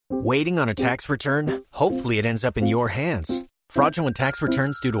Waiting on a tax return? Hopefully it ends up in your hands. Fraudulent tax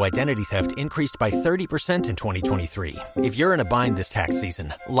returns due to identity theft increased by 30% in 2023. If you're in a bind this tax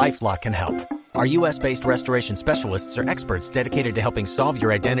season, LifeLock can help. Our U.S.-based restoration specialists are experts dedicated to helping solve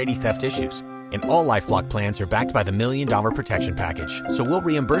your identity theft issues. And all LifeLock plans are backed by the $1 Million Protection Package. So we'll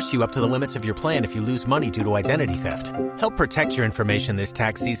reimburse you up to the limits of your plan if you lose money due to identity theft. Help protect your information this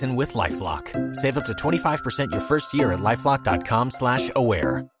tax season with LifeLock. Save up to 25% your first year at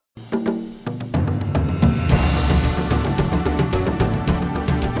LifeLock.com/aware.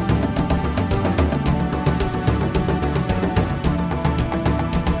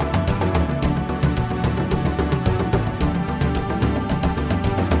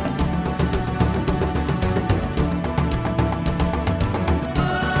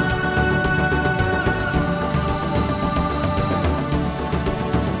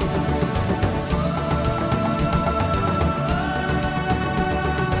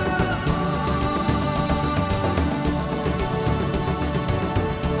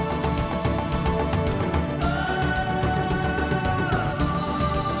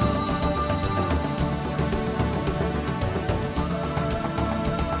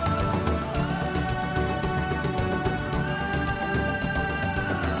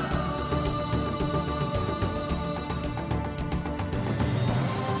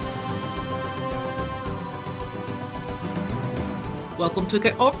 Welcome to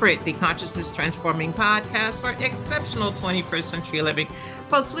Get Over It, the consciousness transforming podcast for exceptional 21st century living.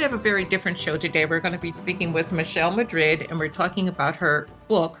 Folks, we have a very different show today. We're going to be speaking with Michelle Madrid, and we're talking about her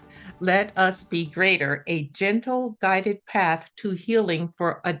book, Let Us Be Greater, A Gentle Guided Path to Healing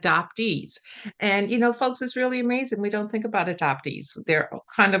for Adoptees. And, you know, folks, it's really amazing. We don't think about adoptees. They're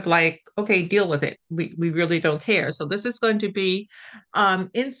kind of like, okay, deal with it. We really don't care. So this is going to be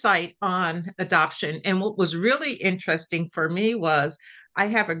insight on adoption. And what was really interesting for me was I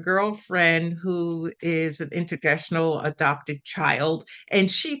have a girlfriend who is an international adopted child,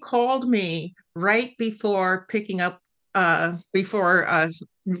 and she called me right before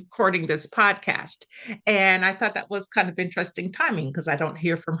recording this podcast. And I thought that was kind of interesting timing because I don't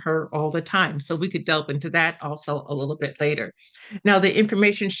hear from her all the time. So we could delve into that also a little bit later. Now, the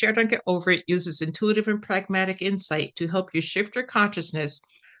information shared on Get Over It uses intuitive and pragmatic insight to help you shift your consciousness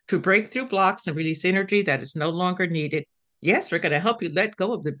to break through blocks and release energy that is no longer needed. Yes, we're going to help you let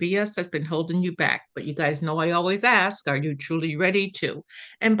go of the BS that's been holding you back. But you guys know I always ask, are you truly ready to?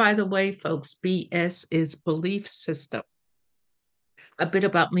 And by the way, folks, BS is belief system. A bit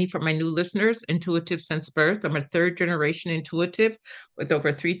about me for my new listeners: intuitive since birth. I'm a third generation intuitive with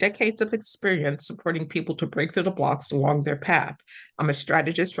over 3 decades of experience supporting people to break through the blocks along their path. I'm a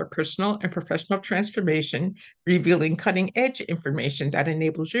strategist for personal and professional transformation, revealing cutting edge information that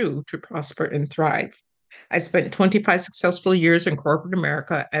enables you to prosper and thrive. I spent 25 successful years in corporate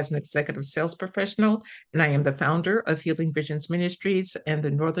America as an executive sales professional, and I am the founder of Healing Visions Ministries and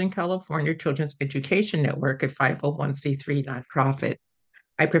the Northern California Children's Education Network, a 501c3 nonprofit.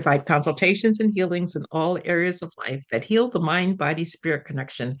 I provide consultations and healings in all areas of life that heal the mind, body, spirit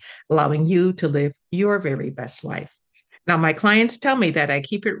connection, allowing you to live your very best life. Now, my clients tell me that I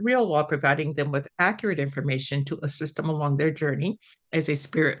keep it real while providing them with accurate information to assist them along their journey as a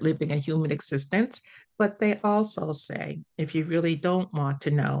spirit living a human existence. But they also say, if you really don't want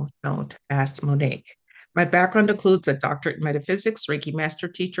to know, don't ask Monique. My background includes a doctorate in metaphysics, Reiki master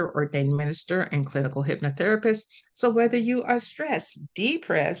teacher, ordained minister, and clinical hypnotherapist. So whether you are stressed,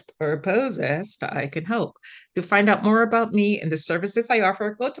 depressed, or possessed, I can help. To find out more about me and the services I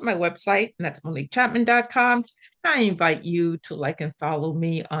offer, go to my website, and that's MoniqueChapman.com. I invite you to like and follow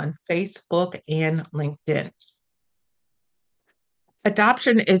me on Facebook and LinkedIn.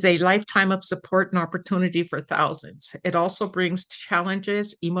 Adoption is a lifetime of support and opportunity for thousands. It also brings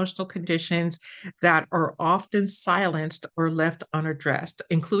challenges, emotional conditions that are often silenced or left unaddressed,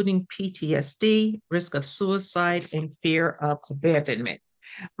 including PTSD, risk of suicide, and fear of abandonment.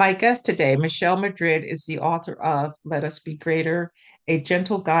 My guest today, Michelle Madrid, is the author of Let Us Be Greater, a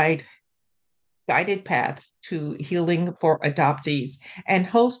gentle guided path to healing for adoptees, and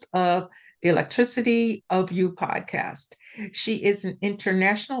host of the Electricity of You podcast. She is an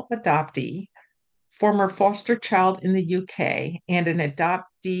international adoptee, former foster child in the UK, and an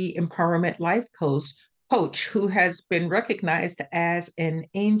adoptee empowerment life coach who has been recognized as an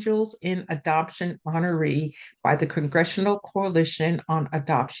Angels in Adoption honoree by the Congressional Coalition on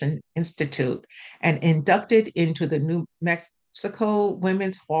Adoption Institute and inducted into the New Mexico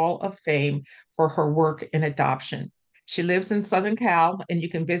Women's Hall of Fame for her work in adoption. She lives in Southern Cal, and you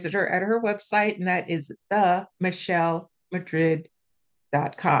can visit her at her website, and that is themichellemadrid.com.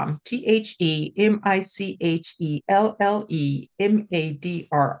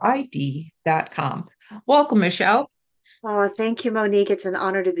 TheMichellMadrid.com. Welcome, Michelle. Oh, thank you, Monique. It's an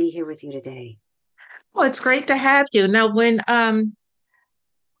honor to be here with you today. Well, it's great to have you. Now, when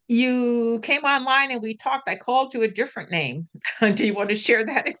you came online and we talked, I called you a different name. Do you want to share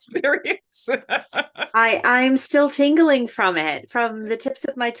that experience? I'm still tingling from it, from the tips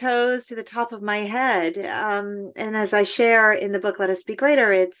of my toes to the top of my head. And as I share in the book, Let Us Be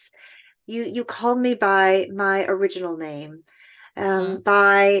Greater, it's you called me by my original name, Mhm.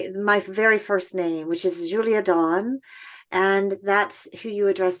 by my very first name, which is Julia Dawn. And that's who you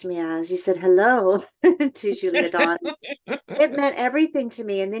addressed me as. You said hello to Julia Dawn. It meant everything to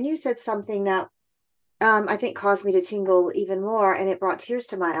me. And then you said something that I think caused me to tingle even more, and it brought tears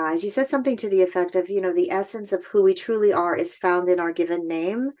to my eyes. You said something to the effect of, the essence of who we truly are is found in our given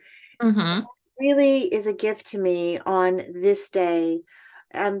name. Mhm. Really is a gift to me on this day,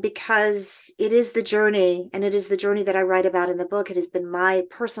 because it is the journey, and it is the journey that I write about in the book. It has been my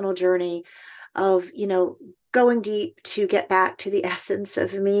personal journey of, going deep to get back to the essence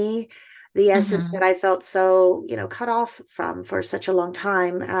of me, the essence that Mhm. I felt so, cut off from for such a long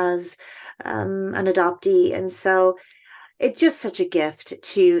time as an adoptee. And so it's just such a gift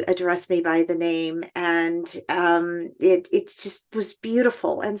to address me by the name. And it just was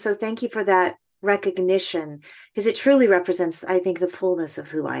beautiful. And so thank you for that recognition, because it truly represents, I think, the fullness of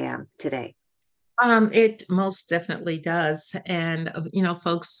who I am today. It most definitely does. And,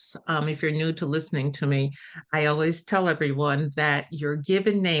 folks, if you're new to listening to me, I always tell everyone that your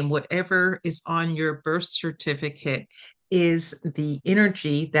given name, whatever is on your birth certificate, is the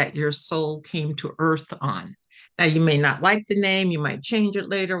energy that your soul came to earth on. Now, you may not like the name, you might change it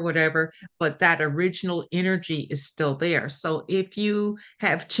later, whatever, but that original energy is still there. So if you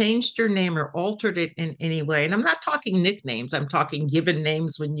have changed your name or altered it in any way, and I'm not talking nicknames, I'm talking given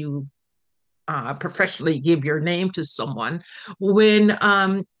names when you professionally give your name to someone, when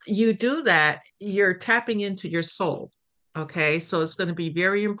you do that, you're tapping into your soul. Okay, so it's going to be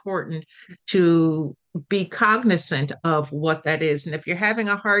very important to be cognizant of what that is. And if you're having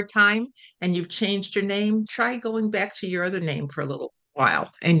a hard time and you've changed your name, try going back to your other name for a little while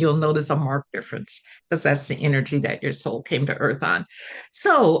and you'll notice a marked difference because that's the energy that your soul came to earth on.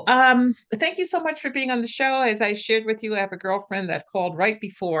 So, thank you so much for being on the show. As I shared with you, I have a girlfriend that called right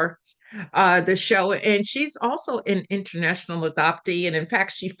before the show. And she's also an international adoptee. And in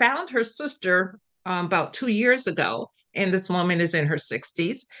fact, she found her sister about 2 years ago. And this woman is in her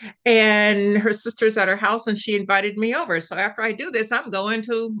 60s. And her sister's at her house, and she invited me over. So after I do this, I'm going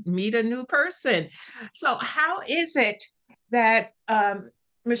to meet a new person. So, how is it that,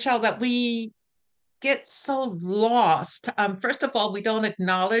 Michelle, that we get so lost? First of all, we don't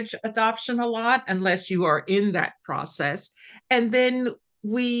acknowledge adoption a lot unless you are in that process. And then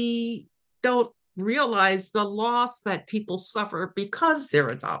we don't realize the loss that people suffer because they're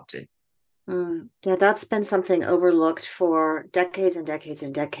adopted. Yeah, that's been something overlooked for decades and decades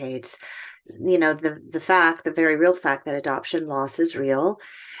and decades. The very real fact that adoption loss is real,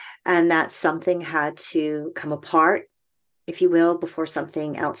 and that something had to come apart, if you will, before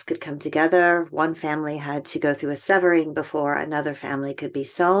something else could come together. One family had to go through a severing before another family could be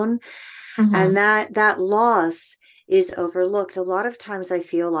sown. And Mhm. that loss is overlooked. A lot of times I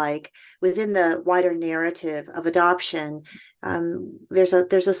feel like within the wider narrative of adoption, there's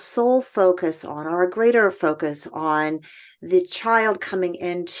a sole focus on, or a greater focus on, the child coming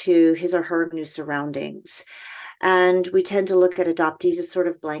into his or her new surroundings. And we tend to look at adoptees as sort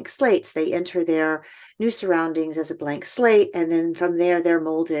of blank slates. They enter their new surroundings as a blank slate, and then from there, they're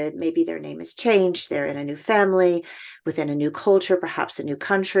molded. Maybe their name is changed, they're in a new family, within a new culture, perhaps a new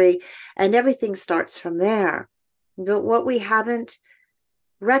country, and everything starts from there. But what we haven't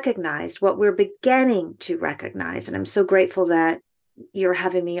recognized, what we're beginning to recognize, and I'm so grateful that you're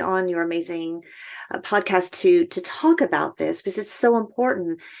having me on your amazing podcast to talk about this, because it's so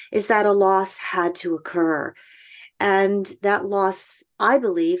important, is that a loss had to occur. And that loss, I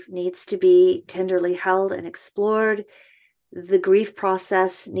believe, needs to be tenderly held and explored. The grief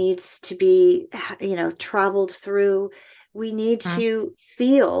process needs to be, traveled through. We need Mhm. to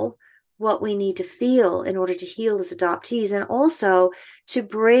feel what we need to feel in order to heal as adoptees, and also to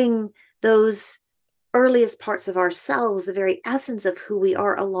bring those earliest parts of ourselves, the very essence of who we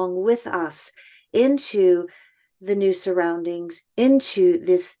are, along with us into the new surroundings, into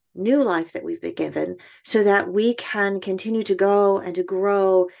this new life that we've been given, so that we can continue to go and to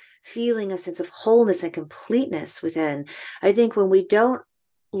grow, feeling a sense of wholeness and completeness within. I think when we don't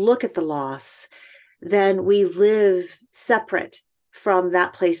look at the loss, then we live separate from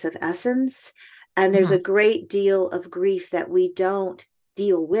that place of essence. And there's a Mhm. great deal of grief that we don't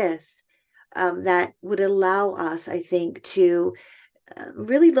deal with, that would allow us, I think, to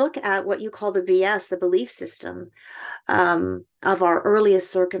really look at what you call the BS, the belief system, of our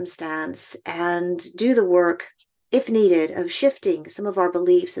earliest circumstance, and do the work, if needed, of shifting some of our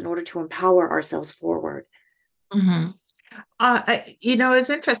beliefs in order to empower ourselves forward. Mhm. It's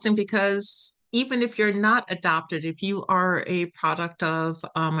interesting because even if you're not adopted, if you are a product of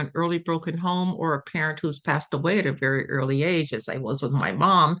an early broken home or a parent who's passed away at a very early age, as I was with my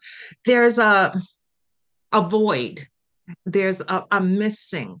mom, there's a void, there's a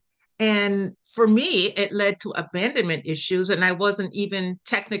missing. And for me, it led to abandonment issues, and I wasn't even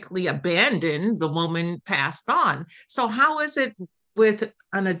technically abandoned. The woman passed on. So, how is it with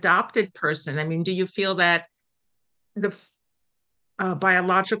an adopted person? I mean, do you feel that the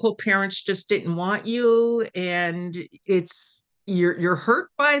biological parents just didn't want you, and you're hurt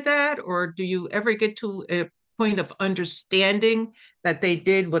by that, or do you ever get to a point of understanding that they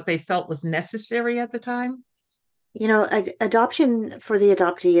did what they felt was necessary at the time? Adoption for the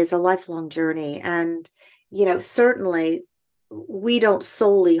adoptee is a lifelong journey. And, certainly we don't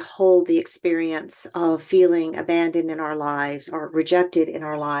solely hold the experience of feeling abandoned in our lives or rejected in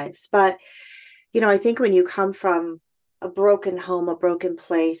our lives. But, I think when you come from a broken home, a broken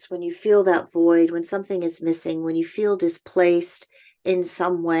place, when you feel that void, when something is missing, when you feel displaced in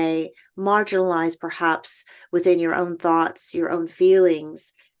some way, marginalized perhaps within your own thoughts, your own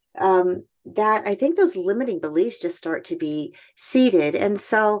feelings, that I think those limiting beliefs just start to be seated. And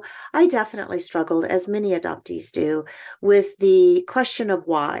so I definitely struggled, as many adoptees do, with the question of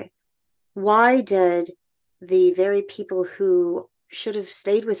why. Why did the very people who should have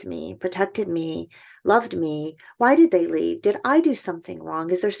stayed with me, protected me, loved me, why did they leave? Did I do something wrong?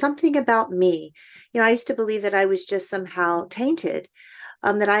 Is there something about me? I used to believe that I was just somehow tainted,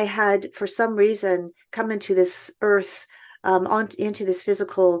 that I had, for some reason, come into this earth, into this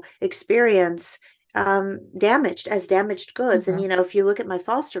physical experience, damaged, as damaged goods. And, Mhm. if you look at my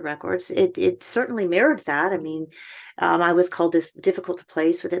foster records, it certainly mirrored that. I mean, I was called this difficult to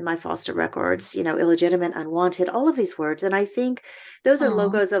place within my foster records, illegitimate, unwanted, all of these words. And I think those are Oh,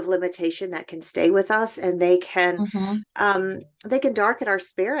 logos of limitation that can stay with us, and mhm. they can darken our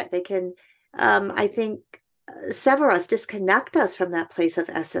spirit. They can, I think, sever us, disconnect us from that place of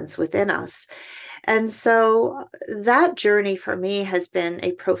essence within us. And so that journey for me has been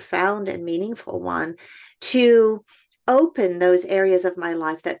a profound and meaningful one, to open those areas of my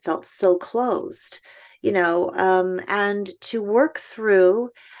life that felt so closed, and to work through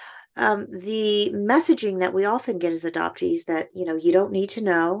the messaging that we often get as adoptees, that, you don't need to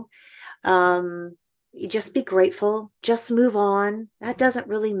know. You just be grateful, just move on. That doesn't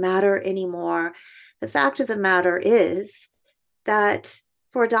really matter anymore. The fact of the matter is that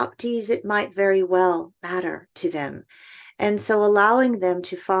for adoptees, it might very well matter to them. And so allowing them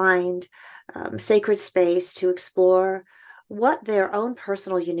to find sacred space to explore what their own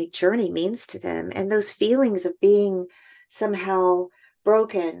personal unique journey means to them, and those feelings of being somehow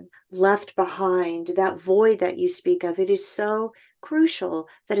broken, left behind, that void that you speak of, it is so crucial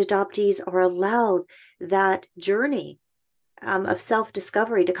that adoptees are allowed that journey of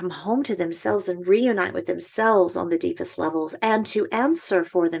self-discovery, to come home to themselves and reunite with themselves on the deepest levels, and to answer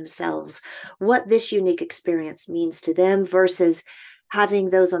for themselves what this unique experience means to them, versus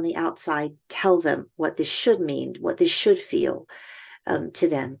having those on the outside tell them what this should mean, what this should feel, to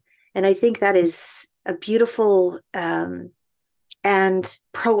them. And I think that is a beautiful and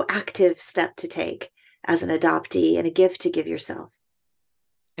proactive step to take as an adoptee, and a gift to give yourself.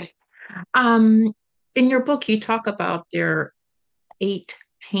 Um, in your book, you talk about their 8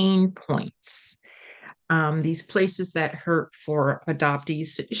 pain points, these places that hurt for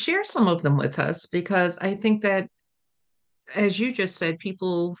adoptees. Share some of them with us, because I think that, as you just said,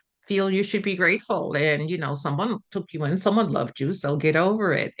 people feel you should be grateful, and someone took you in, someone loved you, so get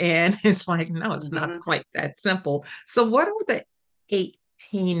over it. And it's like, no, it's not Mhm. quite that simple. So what are the 8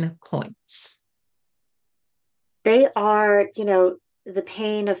 pain points? They are, the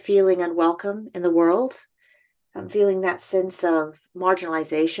pain of feeling unwelcome in the world. I'm feeling that sense of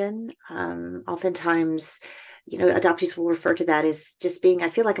marginalization. Oftentimes, adoptees will refer to that as just being, I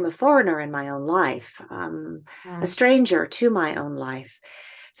feel like I'm a foreigner in my own life, a Mm. stranger to my own life.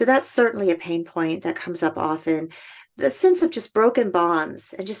 So that's certainly a pain point that comes up often. The sense of just broken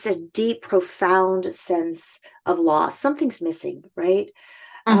bonds, and just a deep, profound sense of loss. Something's missing, right?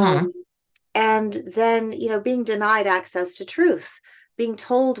 Mm-hmm. Um, and then, being denied access to truth, being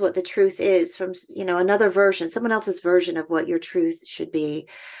told what the truth is from, another version, someone else's version of what your truth should be,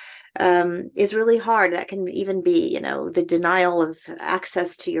 is really hard. That can even be, the denial of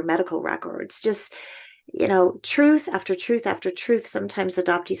access to your medical records. Just truth after truth after truth. Sometimes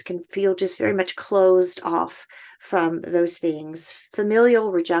adoptees can feel just very much closed off from those things.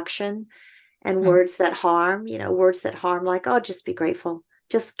 Familial rejection and Mm-hmm. words that harm, like, oh, just be grateful,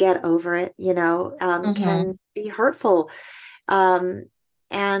 just get over it, can be hurtful, um,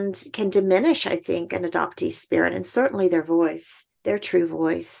 and can diminish, I think, an adoptee spirit and certainly their voice, their true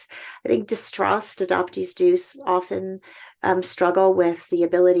voice. I think distrust, adoptees do often struggle with the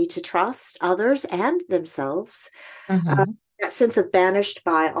ability to trust others and themselves. Uh, Mm-hmm. that sense of banished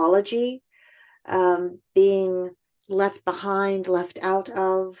biology, being left behind, left out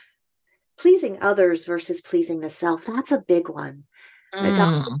of, pleasing others versus pleasing the self. That's a big one. And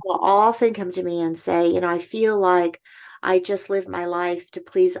adoptees Mm-hmm. will often come to me and say, I feel like I just live my life to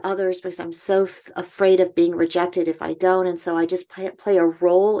please others because I'm so afraid of being rejected if I don't. And so I just play a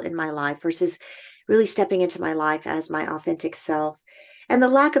role in my life versus really stepping into my life as my authentic self. And the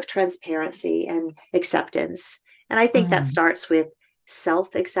lack of transparency and acceptance. And I think that Mm-hmm. starts with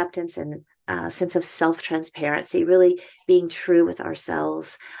self acceptance and a sense of self transparency, really being true with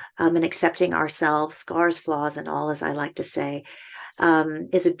ourselves, and accepting ourselves, scars, flaws, and all, as I like to say,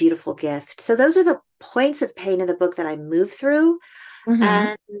 is a beautiful gift. So those are the points of pain in the book that I move through, Mm-hmm.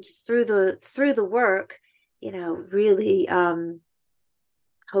 and through the work, really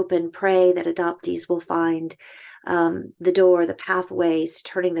hope and pray that adoptees will find the door, the pathways,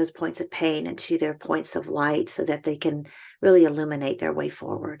 turning those points of pain into their points of light, so that they can really illuminate their way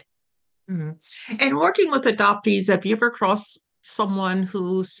forward. Mm-hmm. And working with adoptees, have you ever crossed someone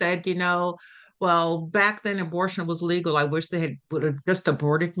who said, well, back then abortion was legal. I wish they would have just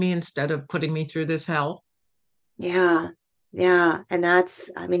aborted me instead of putting me through this hell? Yeah, yeah, and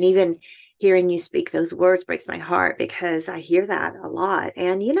I mean, even hearing you speak those words breaks my heart because I hear that a lot.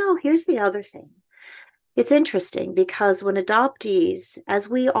 And here's the other thing. It's interesting because when adoptees, as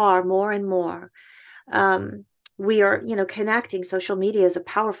we are more and more, um, we are, connecting. Social media is a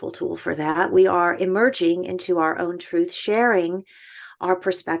powerful tool for that. We are emerging into our own truth, sharing our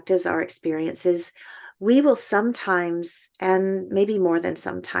perspectives, our experiences. We will sometimes, and maybe more than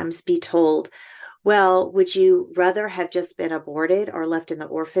sometimes, be told, well, would you rather have just been aborted or left in the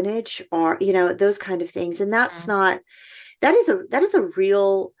orphanage, or, those kind of things. And that's not, that is a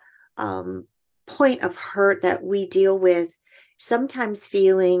real um, point of hurt that we deal with, sometimes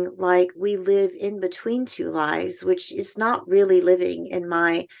feeling like we live in between two lives, which is not really living in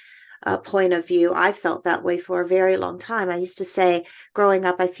my point of view. I felt that way for a very long time. I used to say growing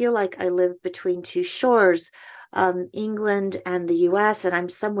up, I feel like I live between two shores, England and the US, and I'm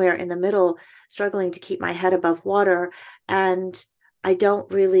somewhere in the middle, struggling to keep my head above water. And I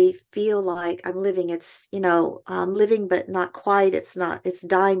don't really feel like I'm living. It's, living, but not quite. It's not, it's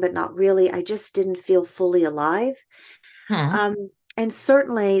dying, but not really. I just didn't feel fully alive. Hmm. Um, and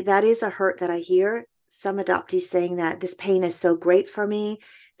certainly that is a hurt that I hear some adoptees saying, that this pain is so great for me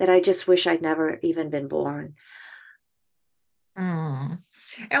that I just wish I'd never even been born. Mm.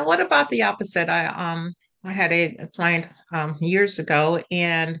 And what about the opposite? I had a client years ago,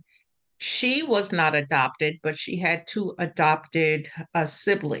 and she was not adopted, but she had two adopted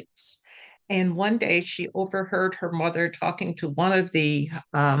siblings. And one day she overheard her mother talking to one of the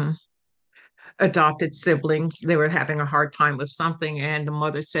adopted siblings. They were having a hard time with something, and the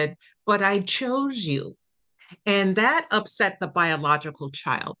mother said, "But I chose you." And that upset the biological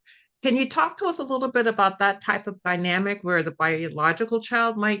child. Can you talk to us a little bit about that type of dynamic where the biological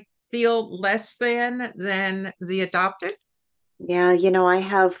child might feel less than the adopted? Yeah, I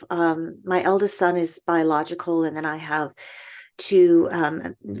have my eldest son is biological, and then I have two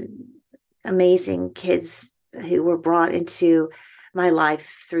amazing kids who were brought into my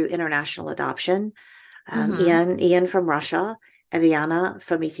life through international adoption. Mm-hmm. Ian from Russia, Eviana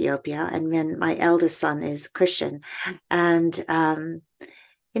from Ethiopia, and then my eldest son is Christian. And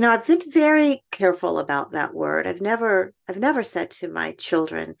I've been very careful about that word. I've never said to my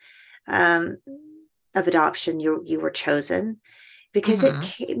children um, of adoption, you were chosen, because it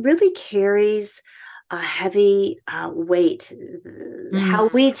Mm-hmm. really carries a heavy weight. Mm-hmm. How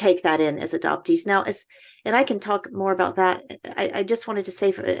we take that in as adoptees now, and I can talk more about that. I just wanted to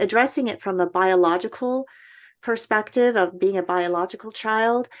say, for addressing it from a biological perspective of being a biological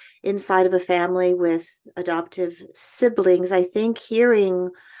child inside of a family with adoptive siblings, I think hearing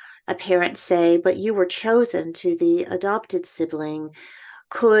a parent say, but you were chosen, to the adopted sibling,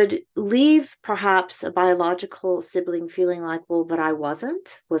 could leave perhaps a biological sibling feeling like, well, but I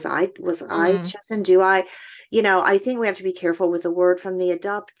wasn't. Was I Mm-hmm. chosen? Do I, I think we have to be careful with the word from the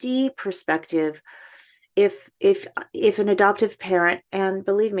adoptee perspective. If an adoptive parent, and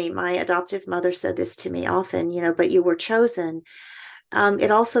believe me, my adoptive mother said this to me often, but you were chosen,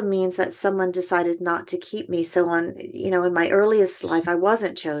 it also means that someone decided not to keep me. So in my earliest life, I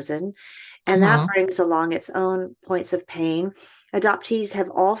wasn't chosen, and that Mm-hmm. brings along its own points of pain. Adoptees have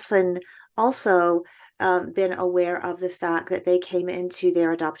often also been aware of the fact that they came into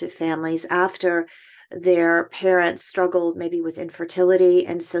their adoptive families after their parents struggled maybe with infertility.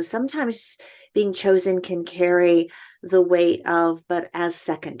 And so sometimes being chosen can carry the weight of, but as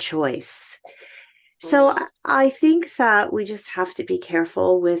second choice. So I think that we just have to be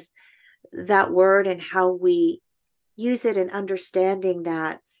careful with that word and how we use it, and understanding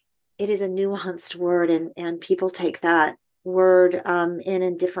that it is a nuanced word, and people take that word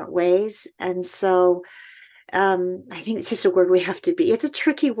in different ways. And so I think it's just a word we have to be. It's a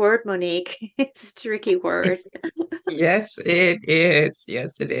tricky word, Monique. It's a tricky word. Yes, it is.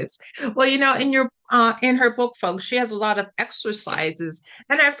 Yes, it is. Well, in her book, folks, she has a lot of exercises.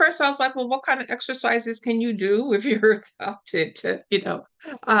 And at first I was like, well, what kind of exercises can you do if you're adopted to,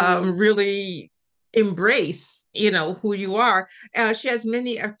 Mm, really embrace, who you are. She has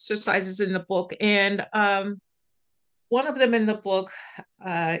many exercises in the book. And one of them in the book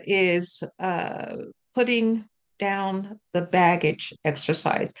is putting down the baggage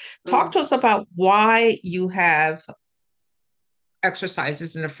exercise. Talk mm. to us about why you have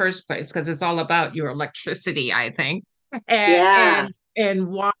exercises in the first place, because it's all about your electricity, I think. And Yeah. and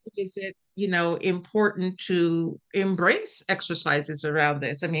why is it, important to embrace exercises around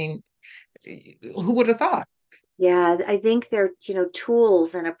this? I mean, who would have thought? Yeah, I think they're,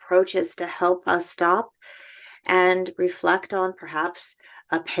 tools and approaches to help us stop and reflect on perhaps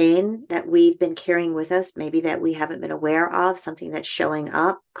a pain that we've been carrying with us, maybe that we haven't been aware of, something that's showing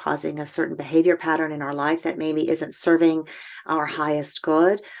up, causing a certain behavior pattern in our life that maybe isn't serving our highest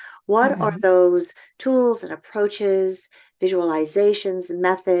good. What are Mhm. those tools and approaches, visualizations,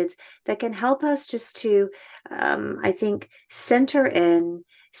 methods that can help us just to, I think, center in,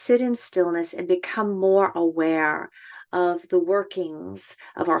 sit in stillness, and become more aware of the workings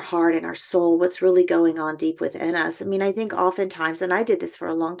of our heart and our soul, what's really going on deep within us. I mean, I think oftentimes, and I did this for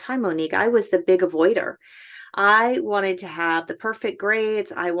a long time, Monique, I was the big avoider. I wanted to have the perfect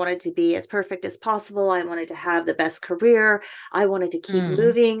grades. I wanted to be as perfect as possible. I wanted to have the best career. I wanted to keep Mm,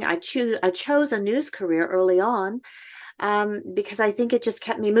 moving. I chose a news career early on because I think it just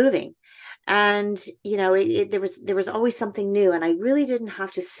kept me moving. And there was always something new, and I really didn't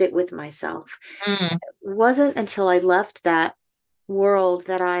have to sit with myself. mm, It wasn't until I left that world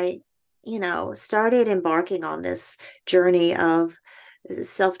that I, started embarking on this journey of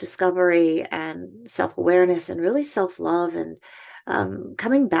self discovery and self awareness and really self love, and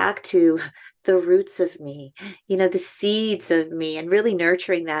coming back to the roots of me, the seeds of me, and really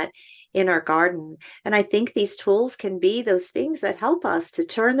nurturing that inner garden. And I think these tools can be those things that help us to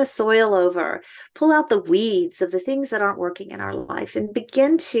turn the soil over, pull out the weeds of the things that aren't working in our life, and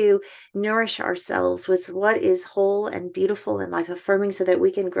begin to nourish ourselves with what is whole and beautiful and life affirming, so that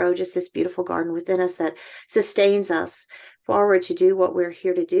we can grow just this beautiful garden within us that sustains us forward to do what we're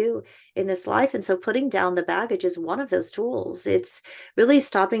here to do in this life. And so putting down the baggage is one of those tools. It's really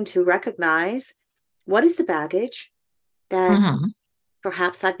stopping to recognize, what is the baggage that mhm,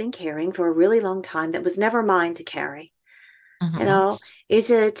 perhaps I've been carrying for a really long time that was never mine to carry? You mhm, know,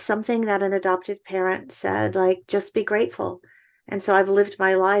 is it something that an adoptive parent said, like, just be grateful? And so I've lived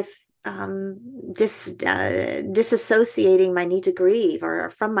my life disassociating my need to grieve,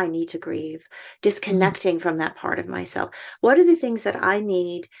 or from my need to grieve, mhm, disconnecting from that part of myself. What are the things that I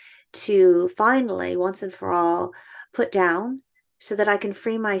need to finally, once and for all, put down so that I can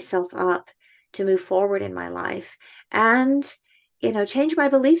free myself up to move forward in my life and, change my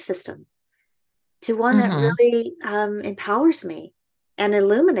belief system to one that mhm, really empowers me and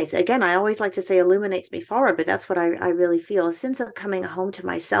illuminates. Again, I always like to say illuminates me forward, but that's what I really feel, a sense of coming home to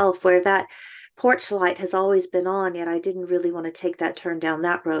myself, where that porch light has always been on, yet I didn't really want to take that turn down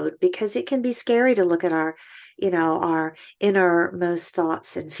that road, because it can be scary to look at our innermost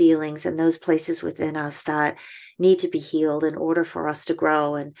thoughts and feelings, and those places within us that need to be healed in order for us to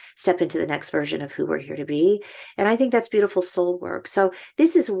grow and step into the next version of who we're here to be. And I think that's beautiful soul work. So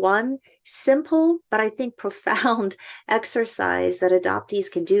this is one simple, but I think profound exercise that adoptees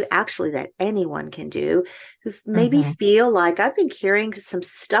can do, actually, that anyone can do, who maybe mhm. feel like, I've been carrying some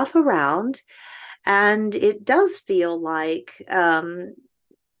stuff around, and it does feel like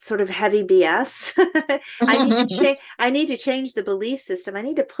sort of heavy BS. I need to change the belief system. I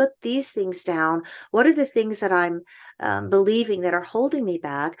need to put these things down. What are the things that I'm believing that are holding me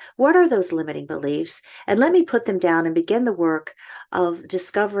back? What are those limiting beliefs? And let me put them down and begin the work of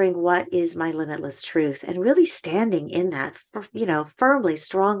discovering what is my limitless truth and really standing in that, firmly,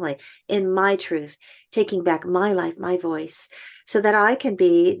 strongly in my truth, taking back my life, my voice, so that I can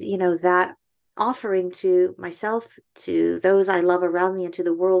be, that offering to myself, to those I love around me, and to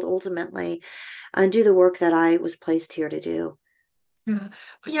the world ultimately, and do the work that I was placed here to do.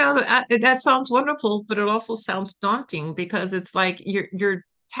 Yeah. That sounds wonderful, but it also sounds daunting because it's like you're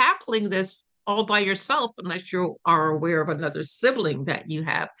tackling this all by yourself unless you are aware of another sibling that you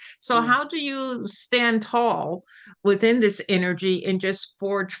have. So Yeah. how do you stand tall within this energy and just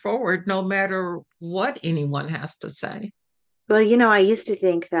forge forward no matter what anyone has to say? Well, I used to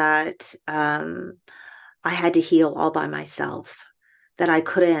think that I had to heal all by myself, that I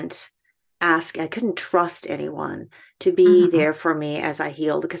couldn't trust anyone to be Mhm, there for me as I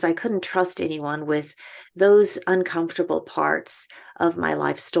healed, because I couldn't trust anyone with those uncomfortable parts of my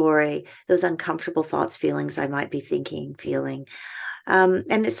life story, those uncomfortable thoughts, feelings I might be thinking, feeling.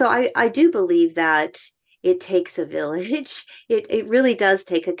 And so I do believe that it takes a village. It really does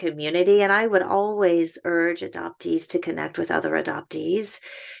take a community. And I would always urge adoptees to connect with other adoptees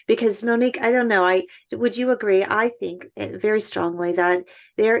because, Monique, I don't know, would you agree? I think very strongly that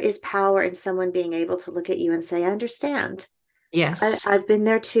there is power in someone being able to look at you and say, I understand. yes. I've been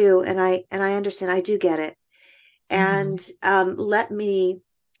there too, and I understand. I do get it. Mhm, And let me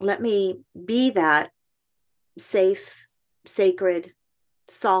be that safe, sacred,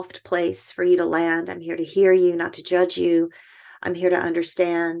 soft place for you to land. I'm here to hear you, not to judge you. I'm here to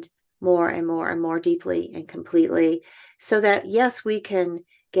understand more and more and more deeply and completely so that, yes, we can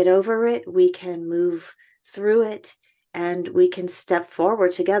get over it, we can move through it, and we can step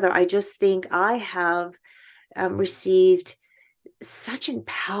forward together. I just think I have received such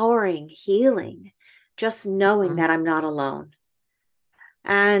empowering healing just knowing mhm, that I'm not alone.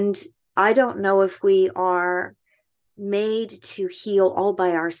 And I don't know if we are made to heal all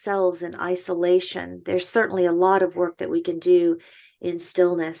by ourselves in isolation. There's certainly a lot of work that we can do in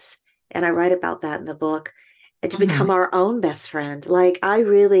stillness. And I write about that in the book, and to mhm, become our own best friend. Like I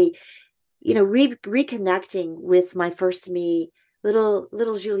really, reconnecting with my first me, little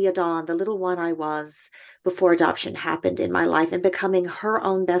Julia Dawn, the little one I was before adoption happened in my life, and becoming her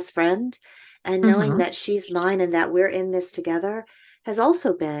own best friend and knowing mhm, that she's mine and that we're in this together has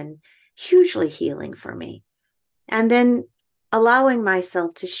also been hugely healing for me. And then allowing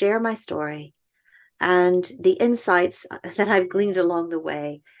myself to share my story and the insights that I've gleaned along the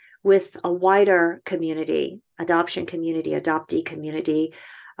way with a wider community, adoption community, adoptee community,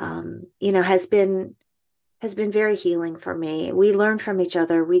 has been very healing for me. We learn from each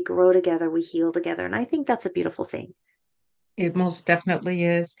other, we grow together, we heal together, and I think that's a beautiful thing. it most definitely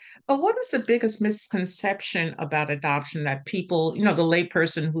is. But what is the biggest misconception about adoption that people, the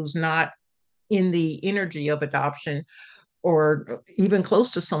layperson who's not in the energy of adoption or even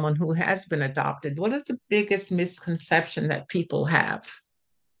close to someone who has been adopted, what is the biggest misconception that people have?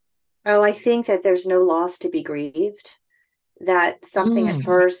 Oh, I think that there's no loss to be grieved. That something at Mm,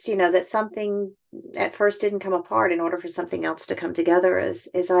 first, that something at first didn't come apart in order for something else to come together, as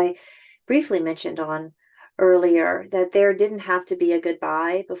I briefly mentioned on earlier, that there didn't have to be a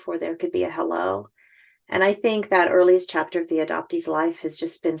goodbye before there could be a hello. And I think that earliest chapter of the adoptee's life has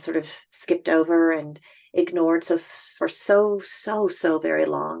just been sort of skipped over and ignored for so very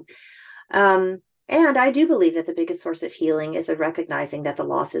long. And I do believe that the biggest source of healing is the recognizing that the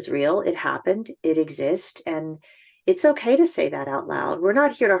loss is real. It happened, it exists, and it's okay to say that out loud. We're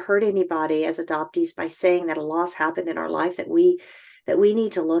not here to hurt anybody as adoptees by saying that a loss happened in our life that we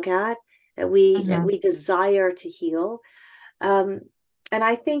need to look at, that we mhm, desire to heal. Um, and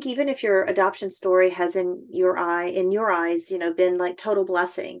I think even if your adoption story has in your eyes, been like total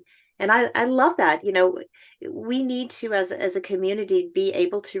blessing. And I love that. We need to, as a community, be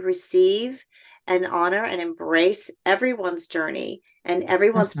able to receive and honor and embrace everyone's journey and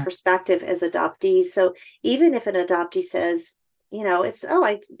everyone's mhm, perspective as adoptees. So even if an adoptee says,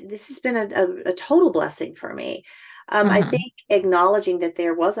 this has been a total blessing for me. I mhm, think acknowledging that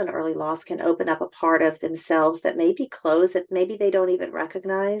there was an early loss can open up a part of themselves that may be closed, that maybe they don't even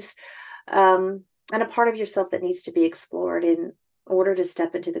recognize, and a part of yourself that needs to be explored in order to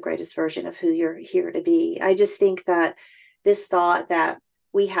step into the greatest version of who you're here to be. I just think that this thought that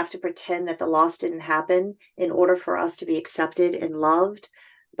we have to pretend that the loss didn't happen in order for us to be accepted and loved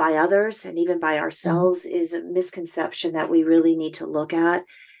by others and even by mhm. ourselves is a misconception that we really need to look at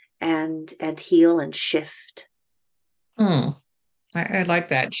and heal and shift. Mm. I like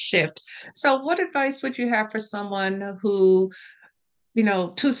that shift. So, what advice would you have for someone who,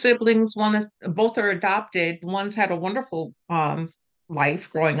 two siblings, one is both are adopted, one's had a wonderful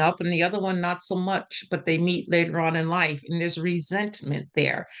life growing up, and the other one not so much, but they meet later on in life, and there's resentment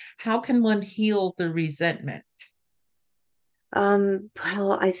there. How can one heal the resentment?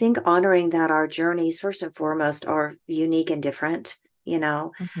 Well, I think honoring that our journeys, first and foremost, are unique and different, you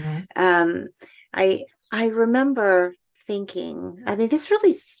know. Hmm. Um, I I remember thinking, I mean, this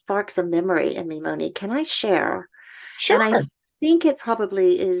really sparks a memory in me, Monique. Can I share? And I Sure. think it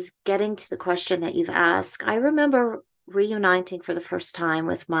probably is getting to the question that you've asked. I remember reuniting for the first time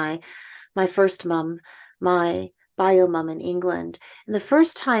with my first mom, my bio mom in England. And the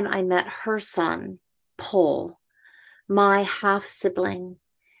first time I met her son, Paul, my half sibling,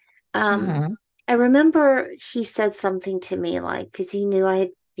 um, Hmm. I remember he said something to me like, because he knew I had,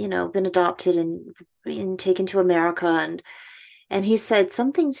 been adopted and taken to America, and he said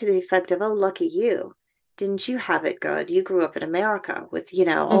something to the effect of, "Oh, lucky you. Didn't you have it good? You grew up in America with,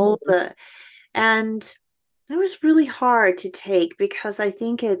 all Hmm. the," and it was really hard to take because I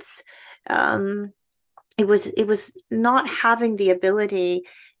think um, it was not having the ability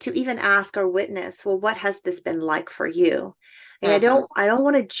to even ask or witness, well, what has this been like for you? Like, Hmm. I don't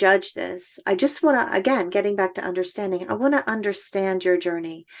want to judge this. I just want to, again, getting back to understanding, I want to understand your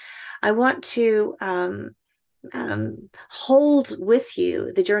journey. I want to hold with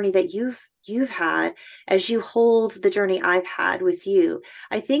you the journey that you've had as you hold the journey I've had with you.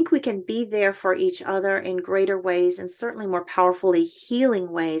 I think we can be there for each other in greater ways and certainly more powerfully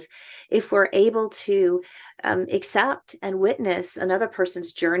healing ways if we're able to accept and witness another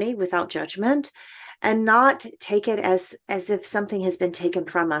person's journey without judgment and not take it as if something has been taken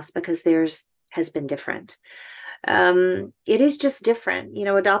from us because theirs has been different. It is just different.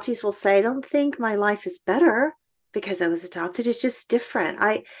 Adoptees will say, I don't think my life is better because I was adopted. It's just different.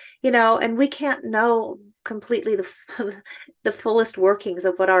 And we can't know completely the fullest workings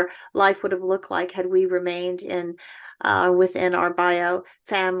of what our life would have looked like had we remained in within our bio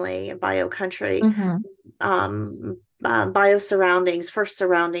family, bio country, Hmm. bio surroundings, first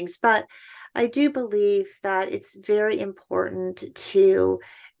surroundings. But I do believe that it's very important to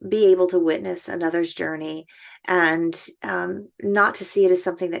be able to witness another's journey and not to see it as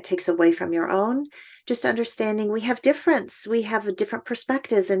something that takes away from your own. Just understanding we have different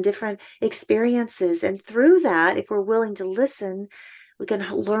perspectives and different experiences. And through that, if we're willing to listen, we can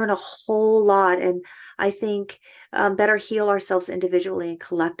learn a whole lot. And I think better heal ourselves individually and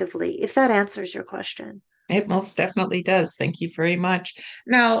collectively, if that answers your question. It most definitely does. Thank you very much.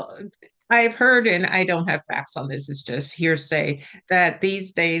 Now, I've heard, and I don't have facts on this, it's just hearsay, that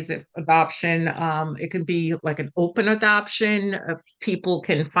these days, if adoption, it can be like an open adoption. People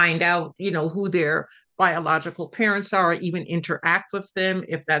can find out, who their biological parents are, or even interact with them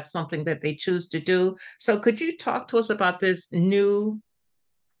if that's something that they choose to do. So, could you talk to us about this new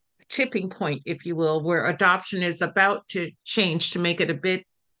tipping point, if you will, where adoption is about to change to make it a bit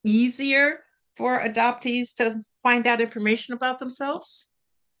easier for adoptees to find out information about themselves?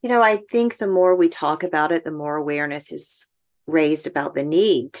 I think the more we talk about it, the more awareness is raised about the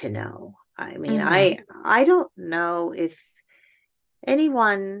need to know. I mean, Hmm. I don't know if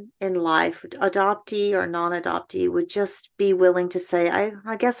anyone in life, adoptee or non-adoptee, would just be willing to say,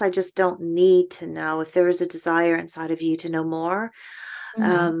 I guess I just don't need to know. If there is a desire inside of you to know more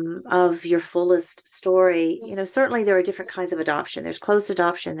Hmm. of your fullest story, certainly there are different kinds of adoption. There's closed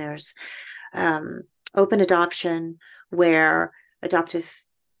adoption, there's um, open adoption, where adoptive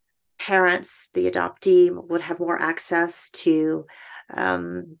parents, the adoptee, would have more access to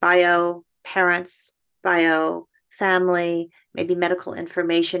bio parents, bio family, maybe medical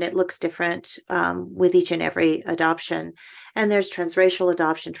information. It looks different with each and every adoption. And there's transracial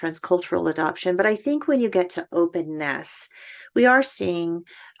adoption, transcultural adoption. But I think when you get to openness, we are seeing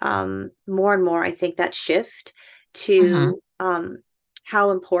more and more, I think, that shift Hmm. to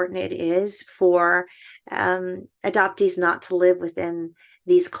how important it is for adoptees not to live within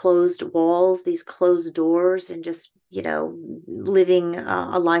these closed walls, these closed doors, and just, living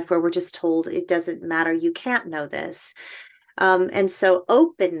a life where we're just told it doesn't matter, you can't know this. And so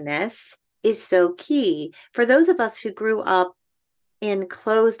openness is so key for those of us who grew up in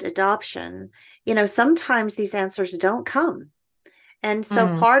closed adoption. Sometimes these answers don't come. And so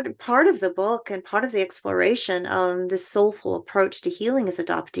Mm. part of the book and part of the exploration of this soulful approach to healing as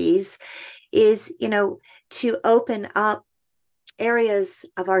adoptees is, to open up areas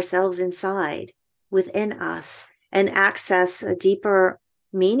of ourselves inside within us and access a deeper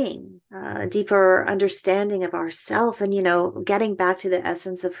meaning, a deeper understanding of ourself, and, getting back to the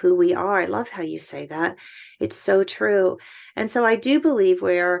essence of who we are. I love how you say that. It's so true. And so I do believe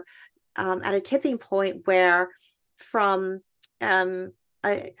we're at a tipping point where, from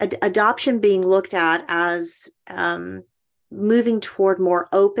adoption being looked at as moving toward more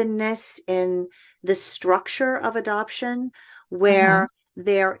openness in the structure of adoption, Mm-hmm. where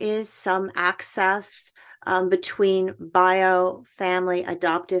there is some access between bio family,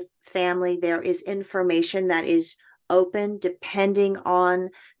 adoptive family. There is information that is open depending on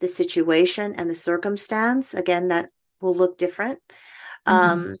the situation and the circumstance. Again, that will look different. Mm-hmm.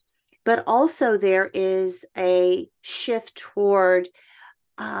 Um, but also, there is a shift toward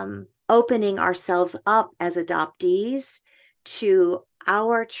opening ourselves up as adoptees to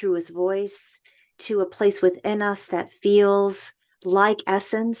our truest voice, to a place within us that feels like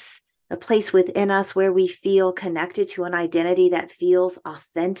essence, a place within us where we feel connected to an identity that feels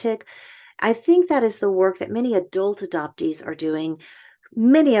authentic. I think that is the work that many adult adoptees are doing.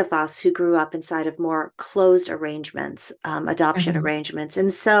 Many of us who grew up inside of more closed arrangements, adoption Mm-hmm. arrangements.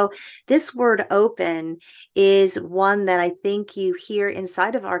 And so this word open is one that I think you hear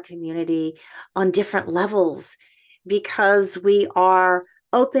inside of our community on different levels, because we are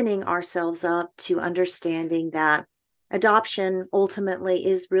opening ourselves up to understanding that adoption ultimately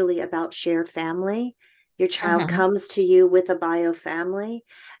is really about shared family. Your child Mm-hmm. comes to you with a bio family,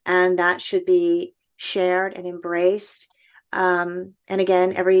 and that should be shared and embraced. And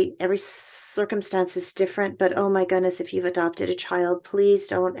again, every circumstance is different, but oh my goodness, if you've adopted a child, please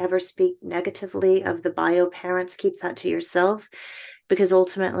don't ever speak negatively of the bio parents. Keep that to yourself, because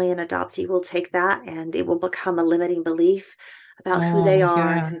ultimately an adoptee will take that and it will become a limiting belief about who they Oh,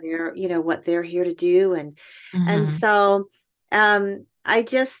 are and yeah. who they're, what they're here to do. And Mm-hmm. so I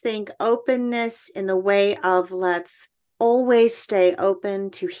just think openness in the way of, let's always stay open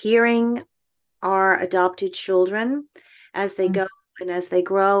to hearing our adopted children as they go and as they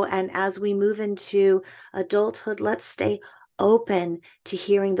grow. And as we move into adulthood, let's stay open to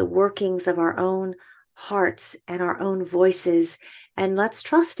hearing the workings of our own hearts and our own voices. And let's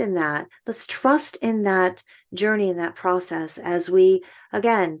trust in that. Let's trust in that journey, in that process, as we,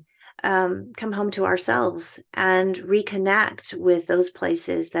 again, come home to ourselves and reconnect with those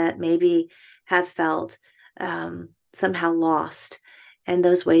places that maybe have felt somehow lost, and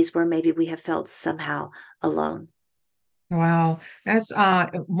those ways where maybe we have felt somehow alone. Wow, that's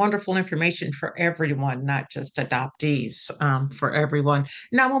wonderful information for everyone, not just adoptees, for everyone.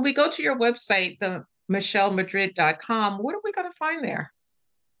 Now, when we go to your website, the michellemadrid.com, what are we going to find there?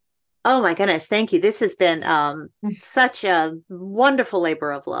 Oh my goodness, thank you. This has been such a wonderful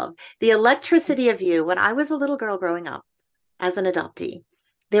labor of love. The electricity of you. When I was a little girl growing up as an adoptee,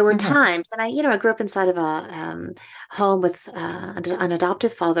 there were Mm-hmm. times, and I grew up inside of a home with an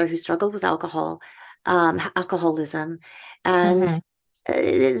adoptive father who struggled with alcoholism, and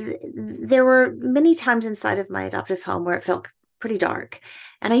Mm-hmm. there were many times inside of my adoptive home where it felt pretty dark,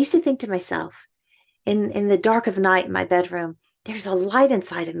 and I used to think to myself, in the dark of night in my bedroom, there's a light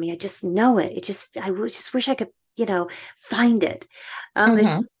inside of me. I just know it. Just wish I could, find it. Mm-hmm.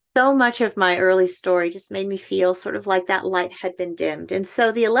 There's so much of my early story just made me feel sort of like that light had been dimmed. And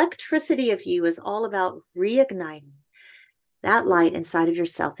so the electricity of you is all about reigniting that light inside of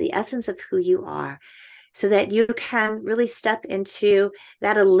yourself, the essence of who you are, so that you can really step into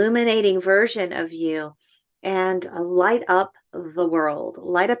that illuminating version of you and light up the world,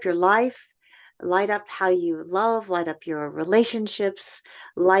 light up your life, light up how you love, light up your relationships,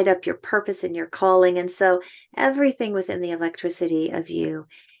 light up your purpose and your calling. And so everything within the electricity of you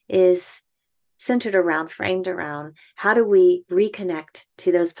is centered around, framed around, how do we reconnect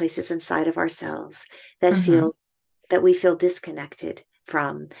to those places inside of ourselves that Mm-hmm. feel that we feel disconnected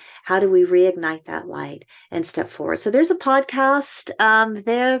from? How do we reignite that light and step forward? So there's a podcast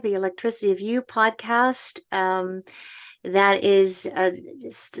there, the Electricity of You podcast. That is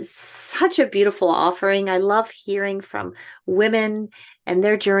just such a beautiful offering. I love hearing from women and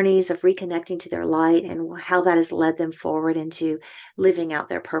their journeys of reconnecting to their light and how that has led them forward into living out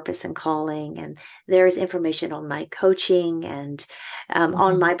their purpose and calling. And there's information on my coaching and on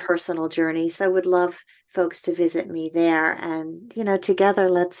Mm-hmm. my personal journey. So I would love folks to visit me there. And, together,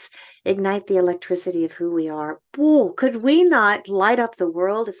 let's ignite the electricity of who we are. Ooh, could we not light up the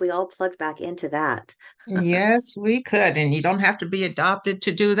world if we all plugged back into that? Yes, we could. And you don't have to be adopted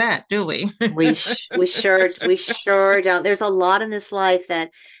to do that, do we? We sure don't. There's a lot in this life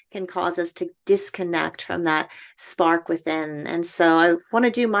that can cause us to disconnect from that spark within. And so I want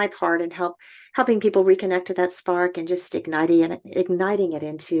to do my part and helping people reconnect to that spark and just igniting it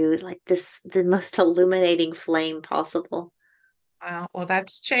into like the most illuminating flame possible. Well,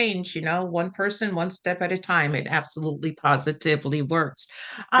 that's change, one person, one step at a time. It absolutely positively works.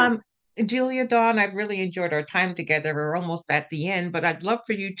 Right. Um, Julia, Dawn, I've really enjoyed our time together. We're almost at the end, but I'd love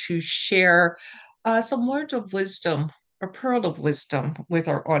for you to share some words of wisdom, a pearl of wisdom with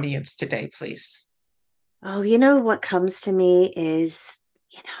our audience today, please. Oh, what comes to me is,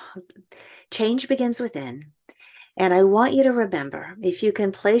 you know, change begins within. And I want you to remember, if you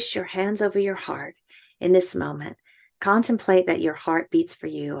can place your hands over your heart in this moment, contemplate that your heart beats for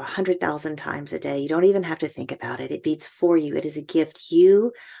you 100,000 times a day. You don't even have to think about it. It beats for you. It is a gift.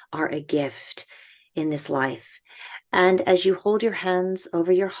 You are a gift in this life. And as you hold your hands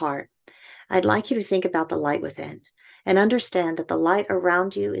over your heart, I'd like you to think about the light within and understand that the light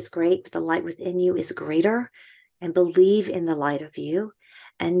around you is great, but the light within you is greater. And believe in the light of you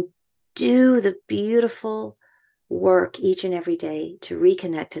and do the beautiful work each and every day to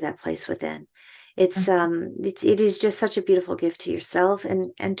reconnect to that place within. It is just such a beautiful gift to yourself,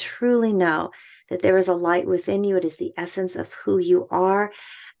 and truly know that there is a light within you. It is the essence of who you are.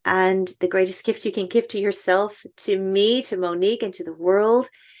 And the greatest gift you can give to yourself, to me, to Monique, and to the world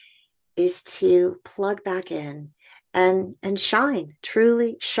is to plug back in and shine,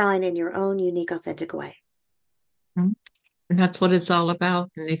 truly shine in your own unique, authentic way. Mhm. And that's what it's all about.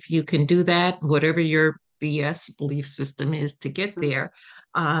 And if you can do that, whatever your BS belief system is to get there,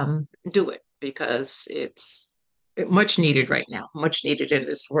 do it because it's much needed right now, much needed in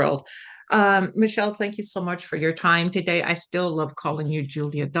this world. Michelle, thank you so much for your time today. I still love calling you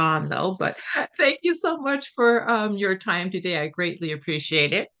Julia Dawn, though, but thank you so much for your time today. I greatly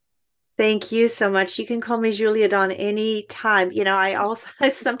appreciate it. Thank you so much. You can call me Julia Dawn anytime. I also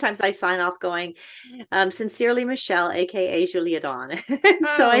sometimes I sign off going, sincerely Michelle, aka Julia Dawn. And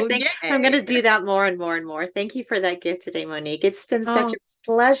so I Oh, think I'm going yay. to do that more and more and more. Thank you for that gift today, Monique. It's been such Oh, a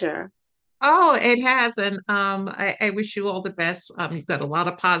pleasure. Oh, it has. And I wish you all the best. You've got a lot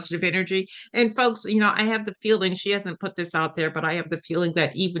of positive energy. And folks, I have the feeling she hasn't put this out there, but I have the feeling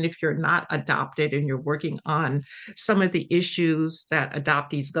that even if you're not adopted and you're working on some of the issues that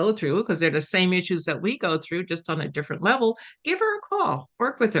adoptees go through, because they're the same issues that we go through, just on a different level, give her a call,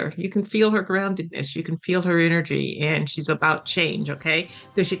 work with her. You can feel her groundedness, you can feel her energy, and she's about change, okay?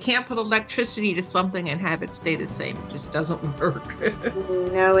 Because you can't put electricity to something and have it stay the same. It just doesn't work.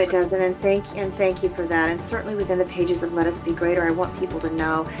 No, it doesn't. And thank you for that. And certainly within the pages of Let Us Be Greater, I want people to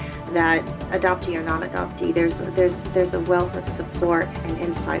know that adoptee or non-adoptee, there's a wealth of support and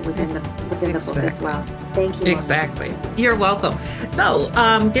insight within the book as Exactly. well. Thank you, Monique. Exactly. You're welcome. So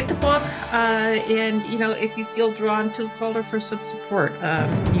get the book, and if you feel drawn to, call her for some support.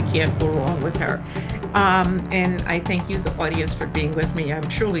 You can't go wrong with her. And I thank you, the audience, for being with me. I'm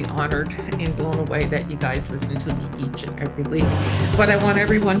truly honored and blown away that you guys listen to me each and every week. But I want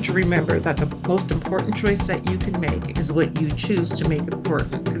everyone to remember that the most important choice that you can make is what you choose to make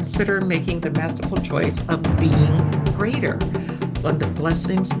important. Consider making the masterful choice of being greater. Abundant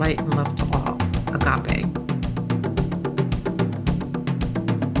blessings, light, and love to all. Agape.